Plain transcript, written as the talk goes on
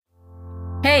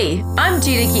Hey, I'm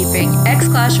Gina Keeping,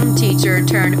 ex-classroom teacher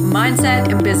turned mindset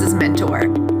and business mentor.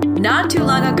 Not too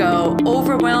long ago,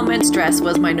 overwhelm and stress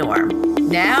was my norm.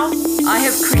 Now, I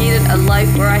have created a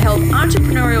life where I help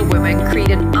entrepreneurial women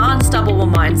create an unstoppable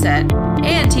mindset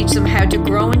and teach them how to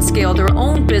grow and scale their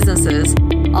own businesses,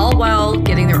 all while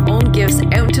getting their own gifts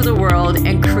out into the world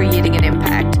and creating an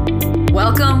impact.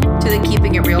 Welcome to the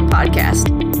Keeping It Real podcast,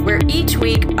 where each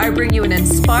week I bring you an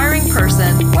inspiring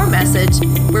person or message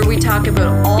where we talk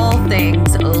about all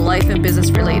things life and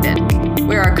business related,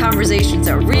 where our conversations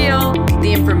are real, the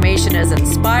information is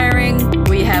inspiring,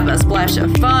 we have a splash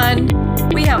of fun,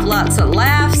 we have lots of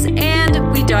laughs,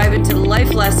 and we dive into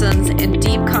life lessons and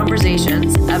deep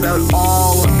conversations about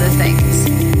all the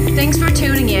things. Thanks for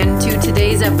tuning in to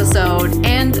today's episode,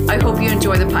 and I hope you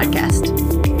enjoy the podcast.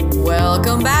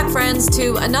 Welcome back, friends,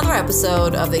 to another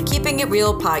episode of the Keeping It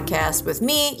Real podcast with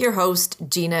me, your host,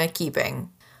 Gina Keeping.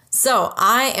 So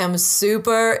I am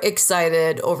super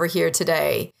excited over here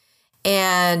today.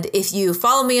 And if you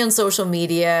follow me on social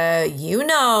media, you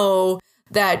know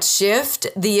that Shift,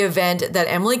 the event that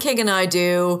Emily King and I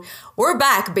do, we're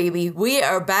back, baby. We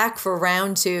are back for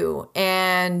round 2.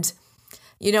 And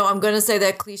you know, I'm going to say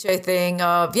that cliche thing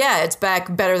of, yeah, it's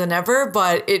back better than ever,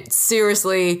 but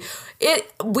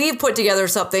we've put together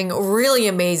something really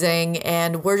amazing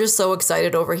and we're just so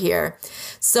excited over here.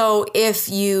 So if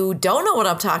you don't know what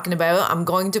I'm talking about, I'm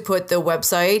going to put the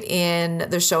website in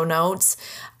the show notes.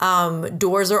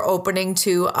 Doors are opening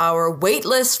to our wait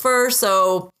list first.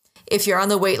 So if you're on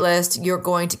the wait list, you're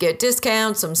going to get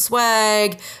discounts, some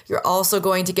swag. You're also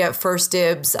going to get first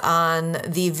dibs on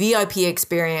the VIP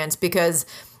experience, because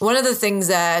one of the things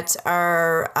that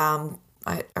our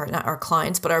not our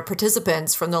clients, but our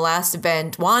participants from the last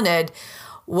event wanted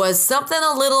was something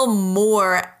a little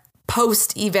more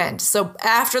post-event. So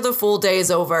after the full day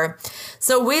is over.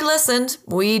 So we listened,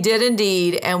 we did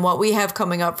indeed. And what we have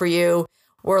coming up for you,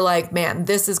 we're like, man,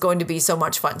 this is going to be so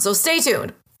much fun. So stay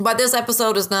tuned. But this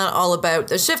episode is not all about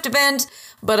the Shift event,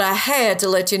 but I had to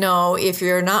let you know, if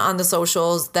you're not on the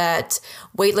socials, that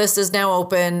waitlist is now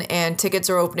open and tickets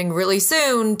are opening really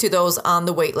soon to those on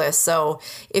the waitlist. So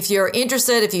if you're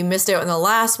interested, if you missed out on the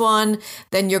last one,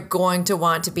 then you're going to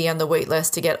want to be on the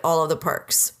waitlist to get all of the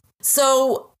perks.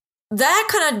 So that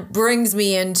kind of brings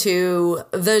me into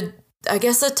the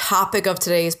topic of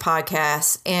today's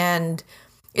podcast, and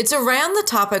it's around the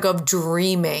topic of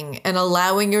dreaming and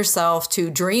allowing yourself to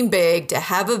dream big, to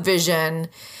have a vision.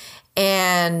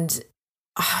 And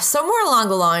somewhere along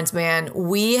the lines, man,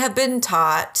 we have been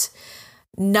taught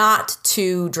not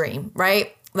to dream,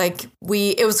 right? Like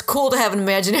it was cool to have an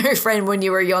imaginary friend when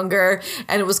you were younger,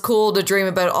 and it was cool to dream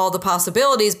about all the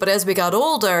possibilities. But as we got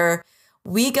older,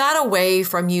 we got away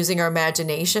from using our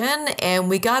imagination, and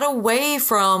we got away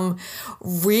from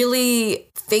really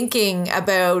thinking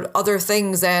about other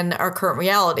things than our current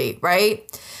reality, right?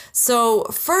 So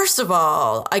first of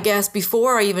all, I guess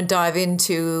before I even dive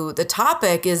into the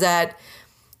topic, is that,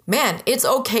 man, it's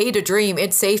okay to dream.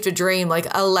 It's safe to dream. Like,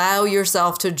 allow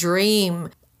yourself to dream.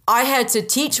 I had to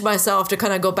teach myself to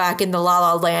kind of go back in the la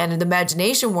la land and the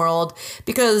imagination world,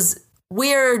 because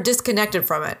we're disconnected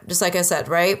from it, just like I said,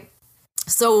 right?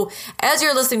 So as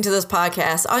you're listening to this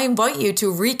podcast, I invite you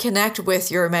to reconnect with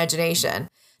your imagination,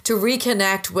 to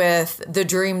reconnect with the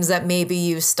dreams that maybe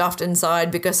you stuffed inside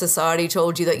because society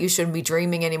told you that you shouldn't be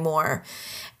dreaming anymore.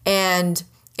 And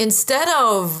instead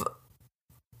of,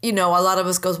 a lot of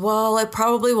us goes, well, it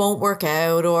probably won't work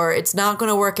out, or it's not going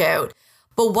to work out.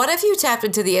 But what if you tapped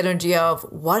into the energy of,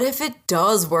 what if it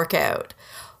does work out?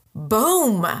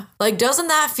 Boom. Like, doesn't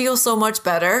that feel so much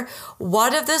better?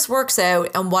 What if this works out,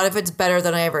 and what if it's better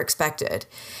than I ever expected?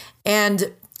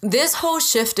 And this whole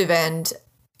Shift event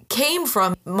came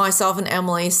from myself and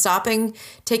Emily stopping,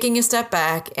 taking a step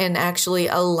back, and actually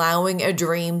allowing a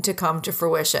dream to come to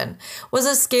fruition. Was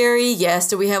it scary? Yes.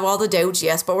 Do we have all the doubts?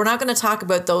 Yes. But we're not going to talk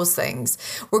about those things.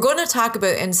 We're going to talk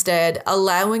about instead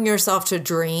allowing yourself to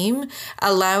dream,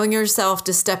 allowing yourself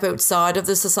to step outside of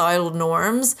the societal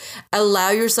norms, allow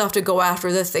yourself to go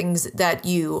after the things that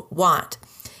you want.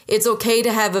 It's okay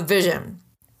to have a vision.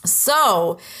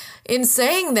 So, in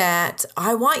saying that,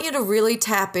 I want you to really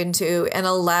tap into and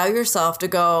allow yourself to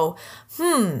go,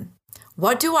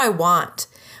 what do I want?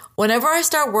 Whenever I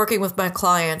start working with my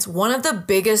clients, one of the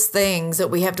biggest things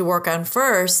that we have to work on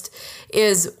first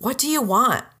is, what do you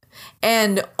want?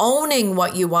 And owning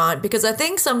what you want, because I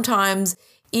think sometimes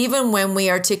even when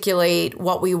we articulate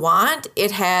what we want,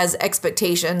 it has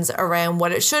expectations around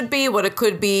what it should be, what it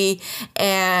could be,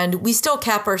 and we still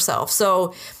cap ourselves.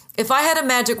 So if I had a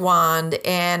magic wand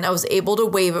and I was able to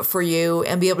wave it for you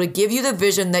and be able to give you the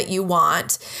vision that you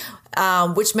want,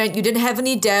 which meant you didn't have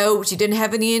any doubts, you didn't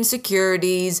have any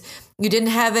insecurities, you didn't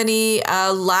have any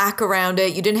lack around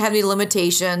it, you didn't have any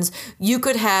limitations, you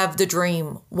could have the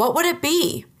dream, what would it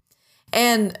be?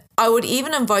 And I would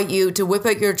even invite you to whip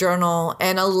out your journal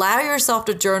and allow yourself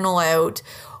to journal out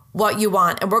what you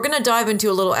want. And we're going to dive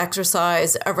into a little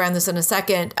exercise around this in a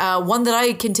second, one that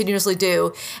I continuously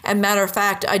do. And matter of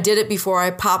fact, I did it before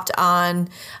I popped on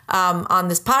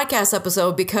this podcast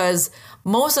episode, because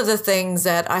most of the things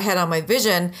that I had on my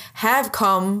vision have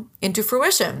come into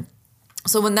fruition.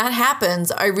 So when that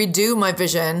happens, I redo my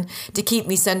vision to keep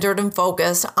me centered and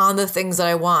focused on the things that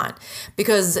I want,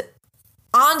 because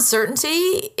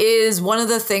uncertainty is one of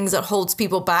the things that holds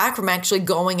people back from actually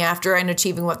going after and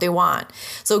achieving what they want.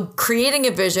 So creating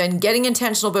a vision, getting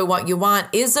intentional about what you want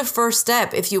is the first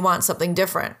step if you want something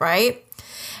different, right?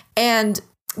 And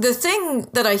the thing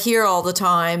that I hear all the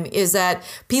time is that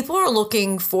people are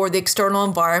looking for the external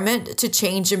environment to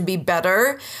change and be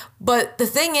better. But the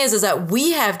thing is that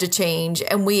we have to change,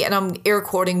 and I'm air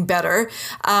quoting better,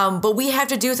 but we have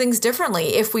to do things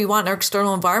differently if we want our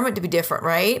external environment to be different,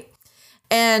 right?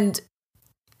 And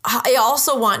I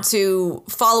also want to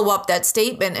follow up that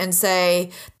statement and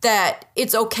say that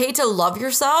it's okay to love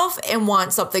yourself and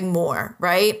want something more,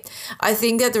 right? I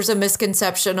think that there's a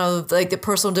misconception of like the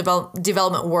personal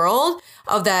development world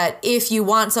of that if you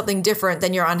want something different,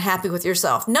 then you're unhappy with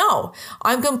yourself. No,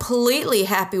 I'm completely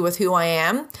happy with who I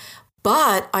am.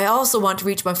 But I also want to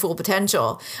reach my full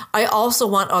potential. I also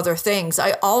want other things.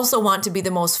 I also want to be the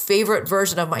most favorite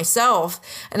version of myself.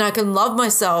 And I can love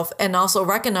myself and also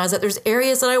recognize that there's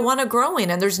areas that I want to grow in,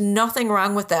 and there's nothing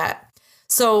wrong with that.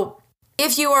 So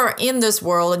if you are in this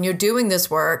world and you're doing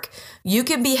this work, you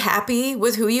can be happy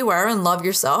with who you are and love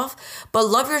yourself, but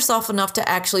love yourself enough to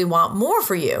actually want more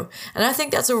for you. And I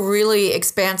think that's a really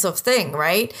expansive thing,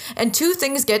 right? And two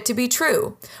things get to be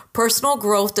true. Personal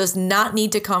growth does not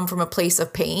need to come from a place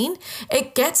of pain.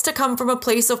 It gets to come from a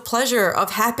place of pleasure,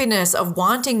 of happiness, of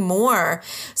wanting more.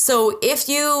 So if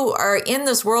you are in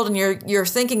this world and you're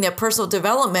thinking that personal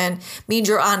development means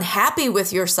you're unhappy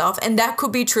with yourself, and that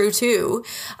could be true too,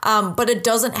 but it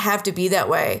doesn't have to be that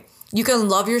way. You can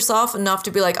love yourself enough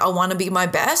to be like, I want to be my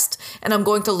best, and I'm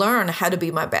going to learn how to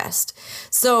be my best.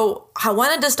 So I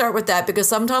wanted to start with that, because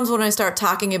sometimes when I start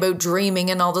talking about dreaming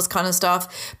and all this kind of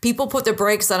stuff, people put their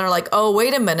brakes on and are like, oh,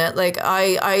 wait a minute. Like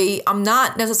I'm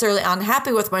not necessarily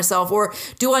unhappy with myself, or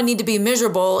do I need to be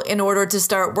miserable in order to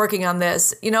start working on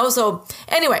this? So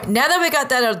anyway, now that we got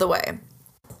that out of the way.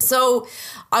 So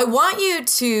I want you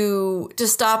to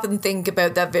stop and think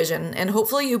about that vision, and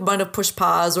hopefully you might have pushed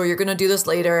pause, or you're going to do this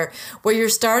later, where you're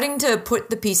starting to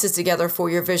put the pieces together for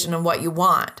your vision and what you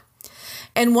want.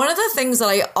 And one of the things that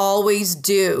I always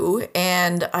do,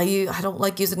 and I don't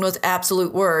like using those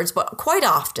absolute words, but quite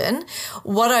often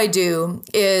what I do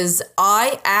is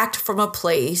I act from a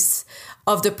place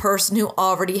of the person who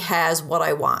already has what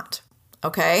I want.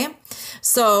 Okay,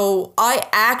 so I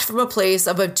act from a place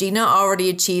of, if Gina already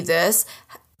achieved this,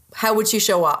 how would she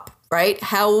show up, right?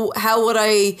 How would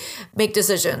I make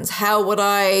decisions? How would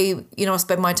I,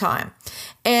 spend my time?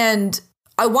 And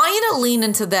I want you to lean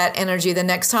into that energy the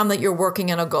next time that you're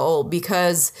working on a goal,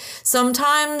 because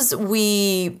sometimes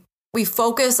we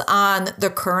focus on the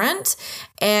current,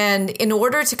 and in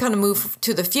order to kind of move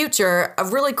to the future, a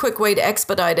really quick way to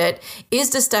expedite it is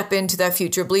to step into that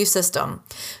future belief system.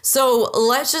 So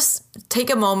let's just take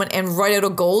a moment and write out a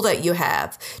goal that you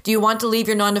have. Do you want to leave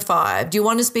your 9 to 5? Do you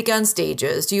want to speak on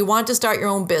stages? Do you want to start your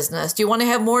own business? Do you want to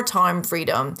have more time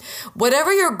freedom?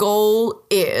 Whatever your goal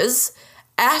is,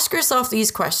 ask yourself these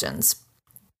questions.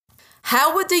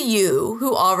 How would the you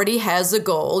who already has the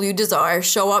goal you desire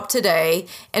show up today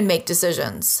and make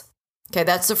decisions? Okay,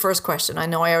 that's the first question. I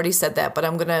know I already said that, but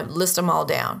I'm going to list them all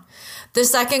down. The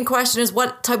second question is,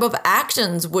 what type of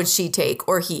actions would she take,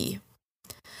 or he?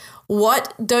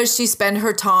 What does she spend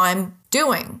her time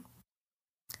doing?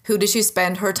 Who does she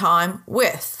spend her time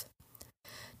with?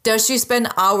 Does she spend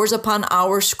hours upon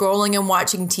hours scrolling and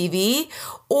watching TV,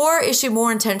 or is she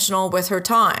more intentional with her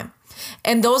time?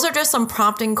 And those are just some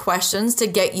prompting questions to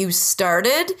get you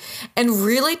started, and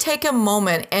really take a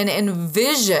moment and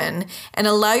envision and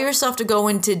allow yourself to go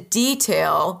into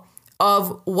detail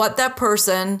of what that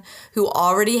person who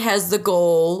already has the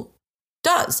goal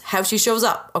does, how she shows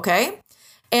up, okay?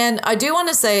 And I do want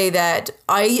to say that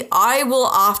I will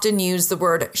often use the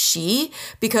word she,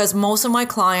 because most of my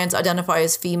clients identify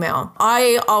as female.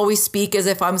 I always speak as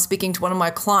if I'm speaking to one of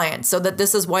my clients, so that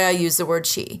this is why I use the word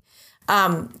she.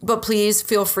 But please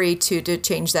feel free to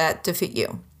change that to fit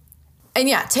you. And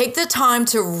yeah, take the time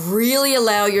to really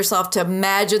allow yourself to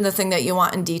imagine the thing that you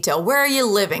want in detail. Where are you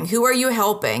living? Who are you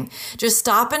helping? Just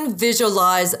stop and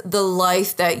visualize the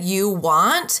life that you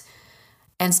want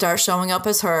and start showing up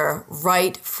as her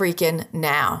right freaking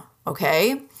now,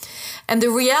 okay? And the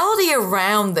reality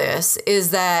around this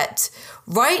is that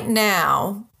right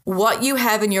now, what you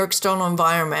have in your external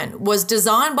environment was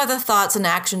designed by the thoughts and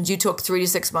actions you took 3 to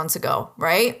 6 months ago,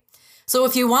 right? So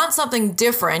if you want something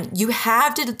different, you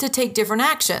have to take different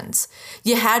actions.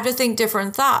 You have to think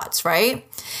different thoughts, right?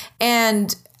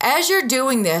 And as you're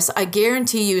doing this, I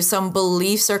guarantee you some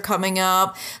beliefs are coming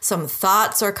up, some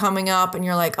thoughts are coming up, and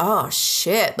you're like, oh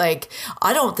shit, like,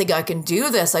 I don't think I can do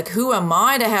this. Like, who am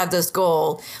I to have this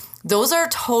goal? Those are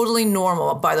totally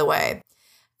normal, by the way.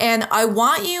 And I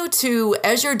want you to,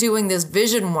 as you're doing this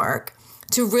vision work,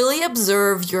 to really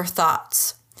observe your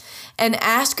thoughts. And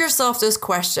ask yourself this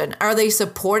question: are they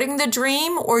supporting the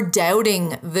dream or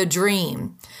doubting the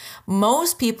dream?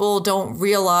 Most people don't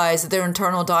realize their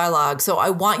internal dialogue. So I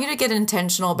want you to get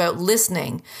intentional about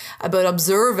listening, about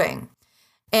observing.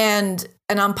 And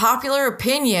an unpopular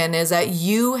opinion is that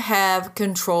you have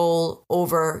control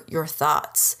over your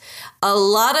thoughts. A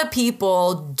lot of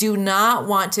people do not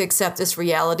want to accept this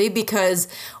reality because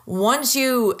once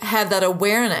you have that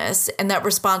awareness and that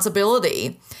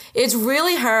responsibility, it's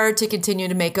really hard to continue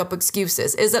to make up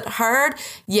excuses. Is it hard?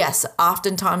 Yes,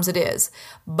 oftentimes it is.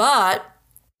 But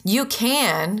you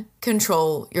can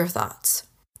control your thoughts.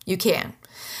 You can.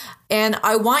 And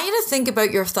I want you to think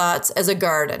about your thoughts as a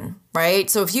garden, right?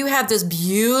 So if you have this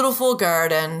beautiful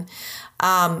garden,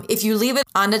 if you leave it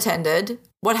unattended,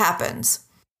 what happens?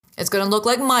 It's going to look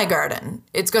like my garden.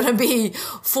 It's going to be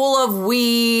full of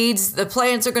weeds. The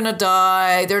plants are going to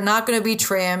die. They're not going to be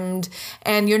trimmed.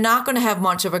 And you're not going to have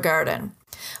much of a garden.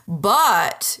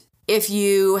 But if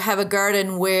you have a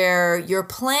garden where you're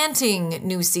planting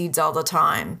new seeds all the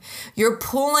time, you're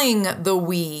pulling the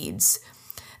weeds,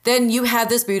 then you have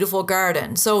this beautiful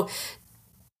garden. So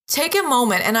take a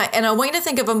moment, and I want you to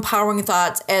think of empowering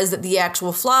thoughts as the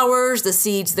actual flowers, the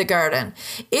seeds, the garden.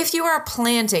 If you are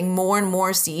planting more and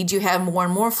more seeds, you have more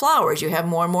and more flowers. You have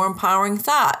more and more empowering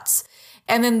thoughts.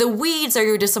 And then the weeds are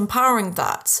your disempowering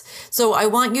thoughts. So I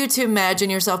want you to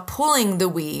imagine yourself pulling the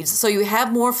weeds so you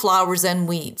have more flowers than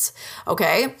weeds,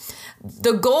 okay?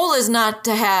 The goal is not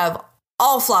to have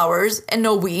all flowers and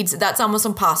no weeds. That's almost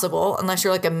impossible unless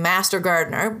you're like a master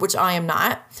gardener, which I am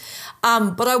not.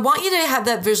 But I want you to have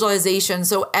that visualization.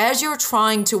 So as you're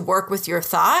trying to work with your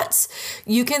thoughts,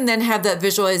 you can then have that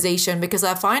visualization, because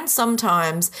I find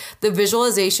sometimes the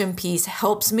visualization piece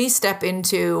helps me step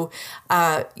into,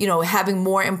 having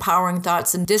more empowering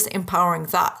thoughts and disempowering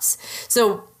thoughts.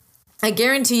 So I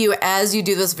guarantee you, as you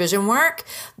do this vision work,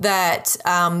 that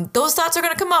those thoughts are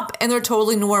going to come up and they're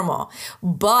totally normal.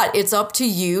 But it's up to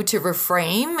you to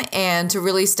reframe and to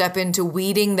really step into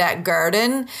weeding that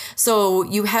garden so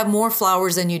you have more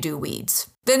flowers than you do weeds.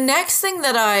 The next thing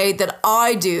that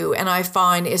I do and I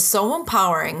find is so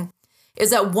empowering is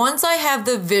that once I have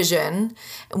the vision,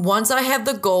 once I have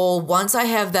the goal, once I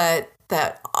have that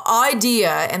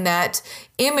idea and that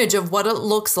image of what it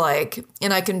looks like,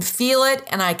 and I can feel it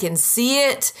and I can see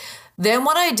it, then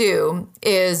what I do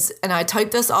is, and I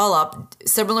type this all up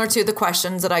similar to the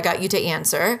questions that I got you to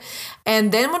answer.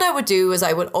 And then what I would do is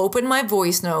I would open my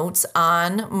voice notes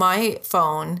on my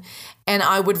phone and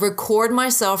I would record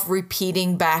myself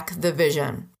repeating back the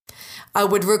vision. I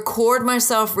would record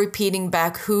myself repeating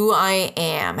back who I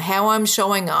am, how I'm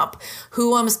showing up,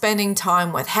 who I'm spending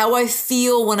time with, how I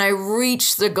feel when I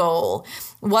reach the goal,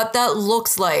 what that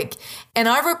looks like. And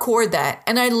I record that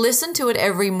and I listen to it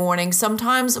every morning,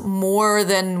 sometimes more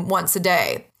than once a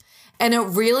day. And it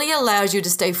really allows you to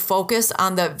stay focused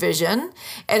on that vision.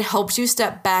 It helps you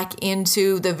step back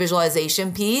into the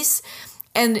visualization piece.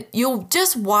 And you'll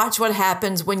just watch what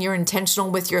happens when you're intentional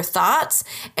with your thoughts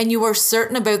and you are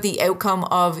certain about the outcome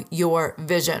of your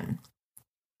vision.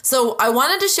 So I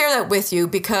wanted to share that with you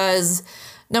because,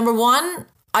 number one,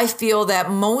 I feel that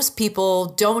most people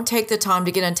don't take the time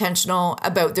to get intentional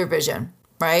about their vision,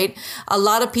 right? A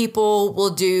lot of people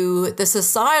will do the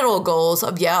societal goals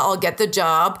of, yeah, I'll get the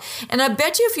job. And I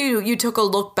bet you if you took a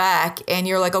look back and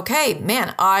you're like, okay,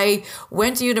 man, I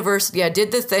went to university, I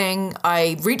did the thing,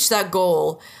 I reached that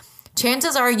goal.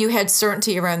 Chances are you had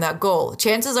certainty around that goal.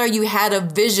 Chances are you had a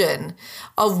vision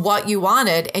of what you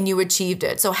wanted and you achieved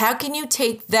it. So how can you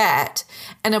take that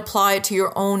and apply it to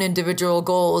your own individual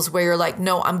goals where you're like,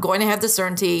 no, I'm going to have the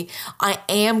certainty. I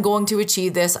am going to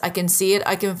achieve this. I can see it.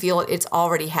 I can feel it. It's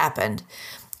already happened.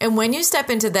 And when you step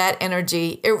into that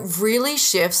energy, it really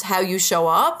shifts how you show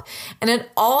up. And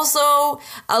it also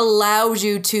allows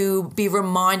you to be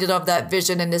reminded of that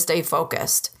vision and to stay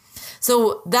focused.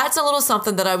 So that's a little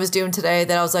something that I was doing today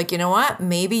that I was like, you know what?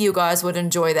 Maybe you guys would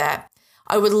enjoy that.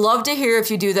 I would love to hear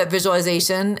if you do that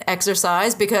visualization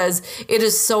exercise because it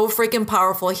is so freaking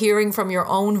powerful hearing from your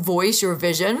own voice, your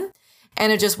vision.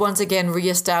 And it just once again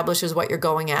reestablishes what you're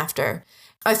going after.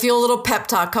 I feel a little pep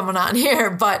talk coming on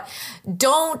here, but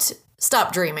don't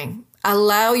stop dreaming.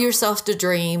 Allow yourself to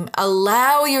dream.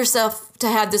 Allow yourself to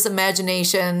have this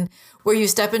imagination where you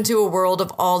step into a world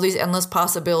of all these endless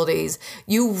possibilities.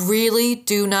 You really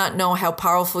do not know how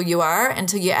powerful you are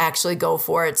until you actually go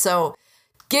for it. So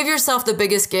give yourself the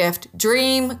biggest gift.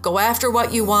 Dream, go after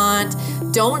what you want.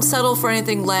 Don't settle for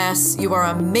anything less. You are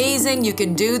amazing. You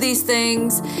can do these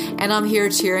things. And I'm here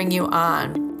cheering you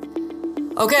on.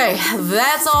 Okay,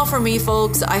 that's all for me,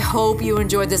 folks. I hope you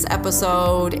enjoyed this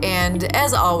episode. And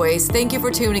as always, thank you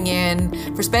for tuning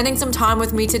in, for spending some time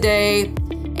with me today.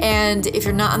 And if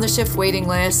you're not on the Shift waiting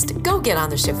list, go get on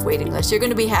the Shift waiting list. You're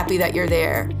going to be happy that you're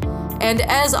there. And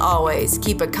as always,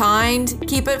 keep it kind,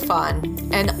 keep it fun,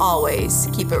 and always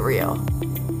keep it real.